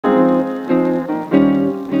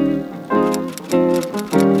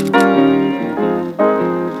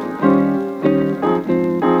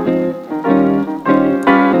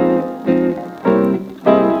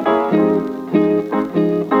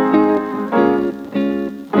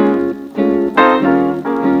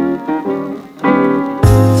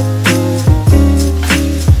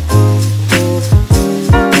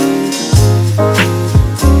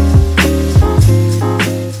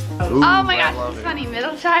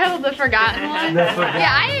child, the forgotten one.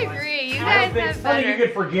 Yeah, I agree. You guys have better. I think you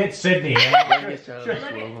could forget Sydney.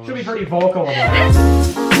 She'll be pretty vocal about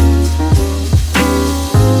it.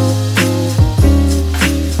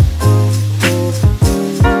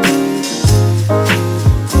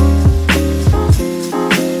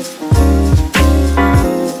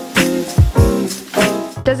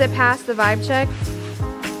 Does it pass the vibe check?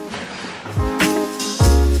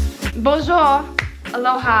 Bonjour,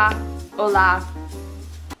 aloha, hola.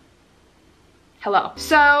 Hello.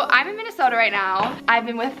 So I'm in Minnesota right now. I've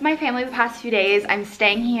been with my family the past few days. I'm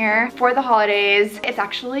staying here for the holidays. It's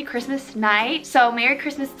actually Christmas night, so Merry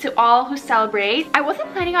Christmas to all who celebrate. I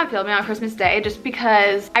wasn't planning on filming on Christmas Day just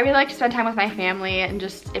because I really like to spend time with my family and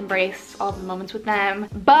just embrace all the moments with them.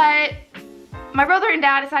 But my brother and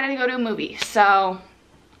dad decided to go to a movie, so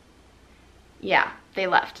yeah, they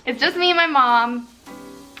left. It's just me and my mom.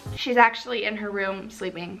 She's actually in her room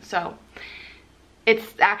sleeping, so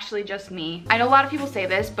it's actually just me. I know a lot of people say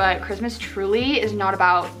this, but Christmas truly is not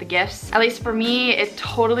about the gifts. At least for me, it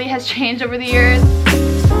totally has changed over the years.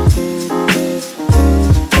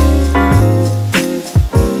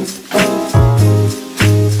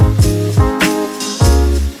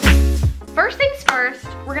 First things first,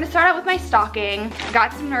 we're gonna start out with my stocking.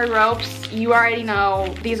 Got some nerd ropes. You already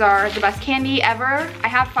know these are the best candy ever. I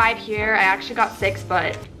have 5 here. I actually got 6,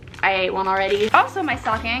 but I ate one already. Also my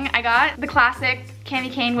stocking, I got the classic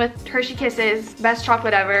candy cane with Hershey Kisses, best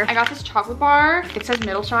chocolate ever. I got this chocolate bar. It says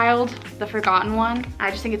middle child, the forgotten one.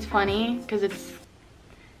 I just think it's funny because it's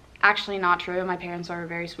actually not true. My parents are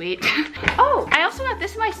very sweet. Oh, I also got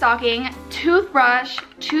this in my stocking. Toothbrush,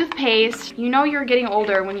 toothpaste. You know you're getting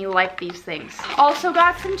older when you like these things. Also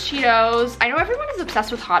got some Cheetos. I know everyone is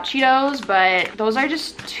obsessed with hot Cheetos, but those are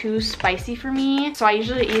just too spicy for me. So I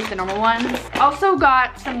usually eat the normal ones. Also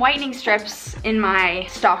got some whitening strips in my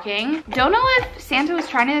stocking. Don't know if Santa was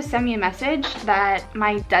trying to send me a message that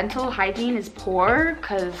my dental hygiene is poor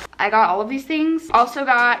because I got all of these things. Also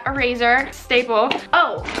got a razor, staple.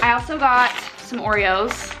 Oh, I also got some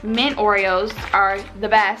Oreos. Mint Oreos are the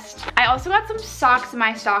best. I also got some socks in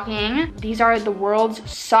my stocking. These are the world's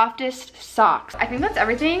softest socks. I think that's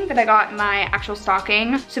everything that I got in my actual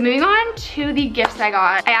stocking. So moving on to the gifts I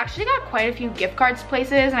got. I actually got quite a few gift cards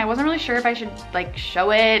places and I wasn't really sure if I should like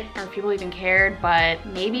show it or if people even cared, but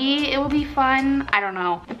maybe it will be fun. I don't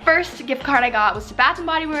know. The first gift card I got was to Bath &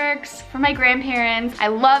 Body Works for my grandparents. I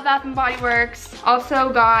love Bath & Body Works. Also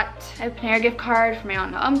got a Panera gift card for my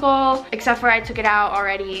aunt and uncle, except for I took it out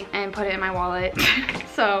already and put it in my wallet.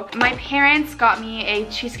 So my parents got me a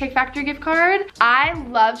Cheesecake Factory gift card. I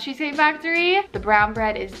love Cheesecake Factory. The brown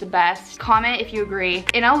bread is the best. Comment if you agree.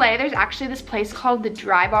 In LA, there's actually this place called the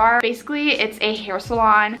Dry Bar. Basically, it's a hair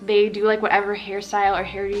salon. They do like whatever hairstyle or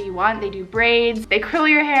hairdo you want. They do braids, they curl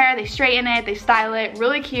your hair, they straighten it, they style it,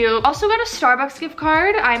 really cute. Also got a Starbucks gift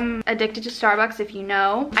card. I'm addicted to Starbucks if you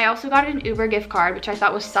know. I also got an Uber gift card, which I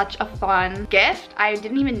thought was such a fun gift. I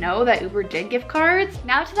didn't even know that Uber did gift cards.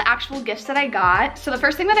 Now to the actual gifts that I got. So the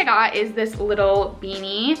first thing that I got is this little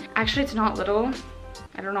beanie. Actually, it's not little.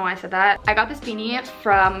 I don't know why I said that. I got this beanie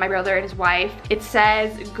from my brother and his wife. It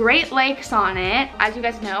says Great Lakes on it. As you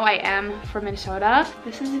guys know, I am from Minnesota.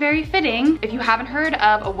 This is very fitting. If you haven't heard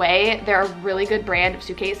of Away, they're a really good brand of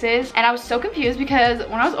suitcases. And I was so confused because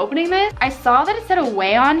when I was opening this, I saw that it said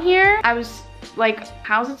Away on here. I was like,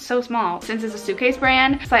 how is it so small? Since it's a suitcase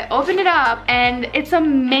brand. So I opened it up and it's a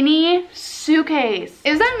mini suitcase.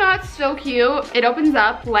 Is that not so cute? It opens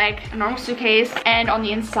up like a normal suitcase and on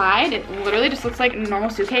the inside, it literally just looks like a normal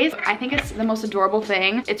suitcase. I think it's the most adorable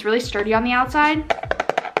thing. It's really sturdy on the outside.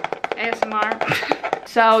 ASMR.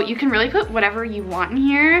 So you can really put whatever you want in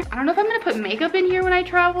here. I don't know if I'm gonna put makeup in here when I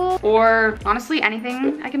travel or honestly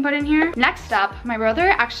anything I can put in here. Next up, my brother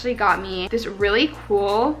actually got me this really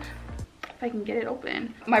cool, if I can get it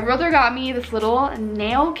open. My brother got me this little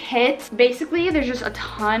nail kit. Basically, there's just a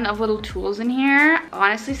ton of little tools in here.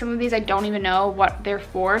 Honestly, some of these I don't even know what they're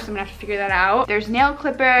for, so I'm gonna have to figure that out. There's nail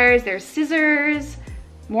clippers, there's scissors,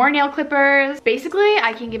 more nail clippers. Basically,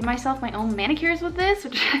 I can give myself my own manicures with this,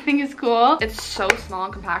 which I think is cool. It's so small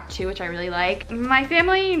and compact too, which I really like. My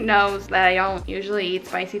family knows that I don't usually eat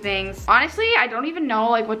spicy things. Honestly, I don't even know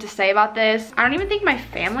like what to say about this. I don't even think my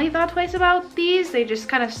family thought twice about these. They just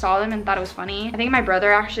kind of saw them and thought it was funny. I think my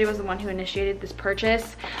brother actually was the one who initiated this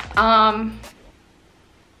purchase.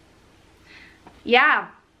 Yeah,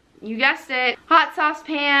 you guessed it. Hot sauce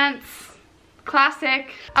pants. Classic.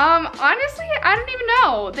 Honestly, I don't even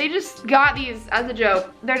know. They just got these as a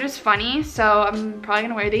joke. They're just funny, so I'm probably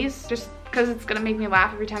gonna wear these just because it's gonna make me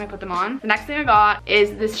laugh every time I put them on. The next thing I got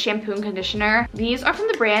is this shampoo and conditioner. These are from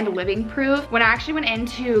the brand Living Proof. When I actually went in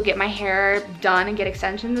to get my hair done and get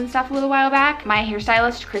extensions and stuff a little while back, my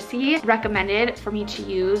hairstylist Chrissy recommended for me to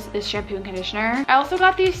use this shampoo and conditioner. I also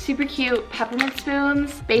got these super cute peppermint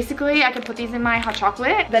spoons. Basically, I could put these in my hot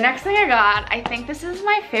chocolate. The next thing I got, I think this is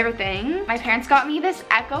my favorite thing. My parents got me this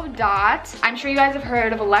Echo Dot. I'm sure you guys have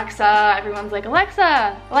heard of Alexa. Everyone's like,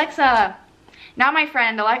 Alexa, Alexa. Not my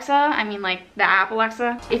friend Alexa, I mean like the app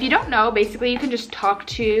Alexa. If you don't know, basically you can just talk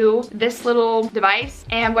to this little device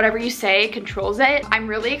and whatever you say controls it. I'm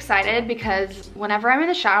really excited because whenever I'm in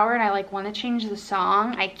the shower and I like want to change the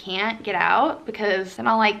song, I can't get out because then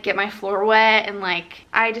I'll like get my floor wet and like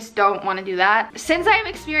I just don't want to do that. Since I'm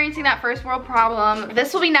experiencing that first world problem,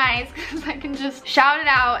 this will be nice because I can just shout it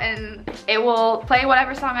out and it will play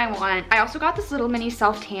whatever song I want. I also got this little mini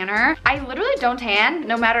self tanner. I literally don't tan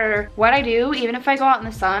no matter what I do. Even if I go out in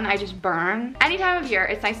the sun, I just burn. Any time of year,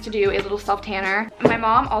 it's nice to do a little self tanner. My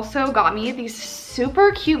mom also got me these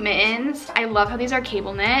super cute mittens. I love how these are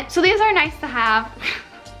cable knit. So these are nice to have.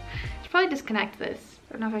 I should probably disconnect this.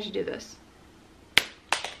 I don't know if I should do this.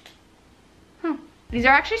 These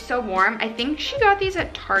are actually so warm. I think she got these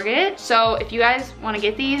at Target. So if you guys want to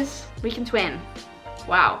get these, we can twin.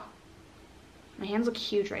 Wow. My hands look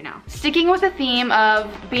huge right now. Sticking with the theme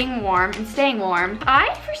of being warm and staying warm,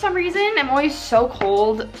 I, for some reason, am always so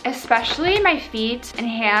cold, especially my feet and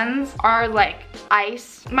hands are like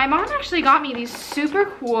ice. My mom actually got me these super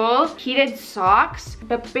cool heated socks,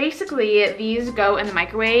 but basically these go in the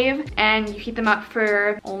microwave and you heat them up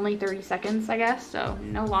for only 30 seconds, I guess, so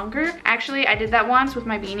no longer. Actually, I did that once with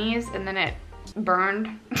my beanies and then it burned.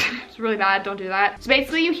 It's really bad, don't do that. So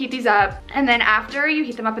basically you heat these up and then after you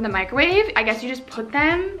heat them up in the microwave, I guess you just put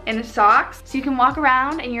them in the socks so you can walk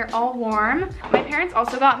around and you're all warm. My parents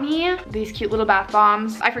also got me these cute little bath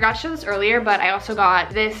bombs. I forgot to show this earlier, but I also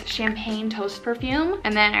got this champagne toast perfume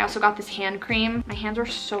and then I also got this hand cream. My hands are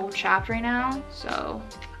so chapped right now, so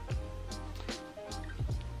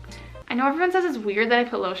I know everyone says it's weird that I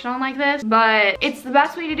put lotion on like this, but it's the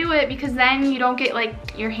best way to do it because then you don't get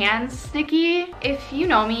like your hands sticky. If you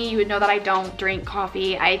know me, you would know that I don't drink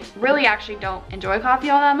coffee. I really actually don't enjoy coffee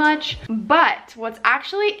all that much. But what's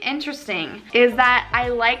actually interesting is that I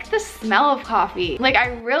like the smell of coffee. Like I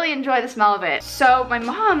really enjoy the smell of it. So my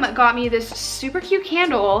mom got me this super cute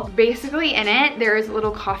candle. Basically in it, there's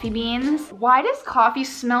little coffee beans. Why does coffee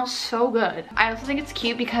smell so good? I also think it's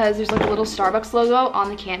cute because there's like a little Starbucks logo on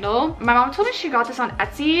the candle. My mom told me she got this on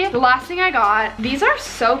Etsy. The last thing I got, these are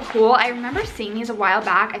so cool. I remember seeing these a while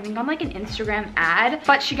back, I think on like an Instagram ad,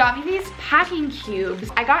 but she got me these packing cubes.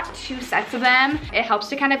 I got 2 sets of them. It helps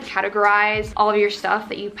to kind of categorize all of your stuff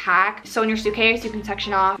that you pack. So in your suitcase, you can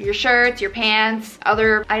section off your shirts, your pants,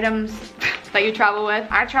 other items that you travel with.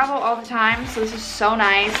 I travel all the time, so this is so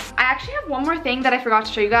nice. I actually have one more thing that I forgot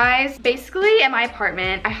to show you guys. Basically, in my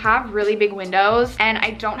apartment, I have really big windows and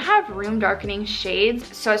I don't have room darkening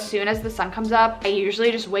shades. So as soon as the sun comes up, I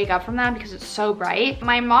usually just wake up from them because it's so bright.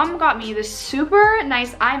 My mom got me this super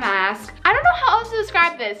nice eye mask. I don't know how else to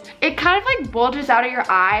describe this. It kind of like bulges out of your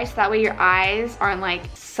eyes so that way your eyes aren't like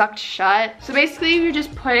sucked shut. So basically you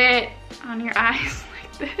just put it on your eyes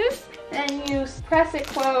like this and you press it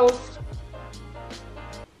closed.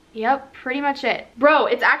 Yep, pretty much it. Bro,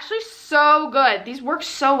 it's actually so good. These work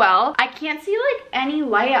so well. I can't see like any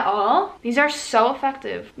light at all. These are so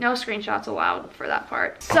effective. No screenshots allowed for that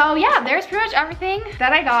part. So yeah, there's pretty much everything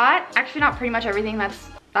that I got. Actually, not pretty much everything.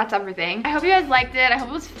 That's everything. I hope you guys liked it. I hope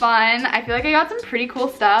it was fun. I feel like I got some pretty cool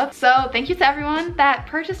stuff. So thank you to everyone that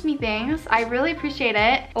purchased me things. I really appreciate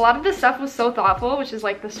it. A lot of this stuff was so thoughtful, which is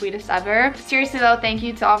like the sweetest ever. Seriously though, thank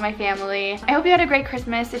you to all my family. I hope you had a great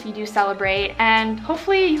Christmas if you do celebrate. And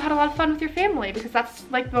hopefully you had a lot of fun with your family because that's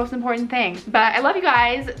like the most important thing. But I love you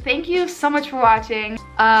guys. Thank you so much for watching.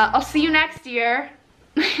 I'll see you next year.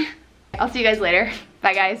 I'll see you guys later.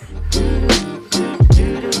 Bye guys.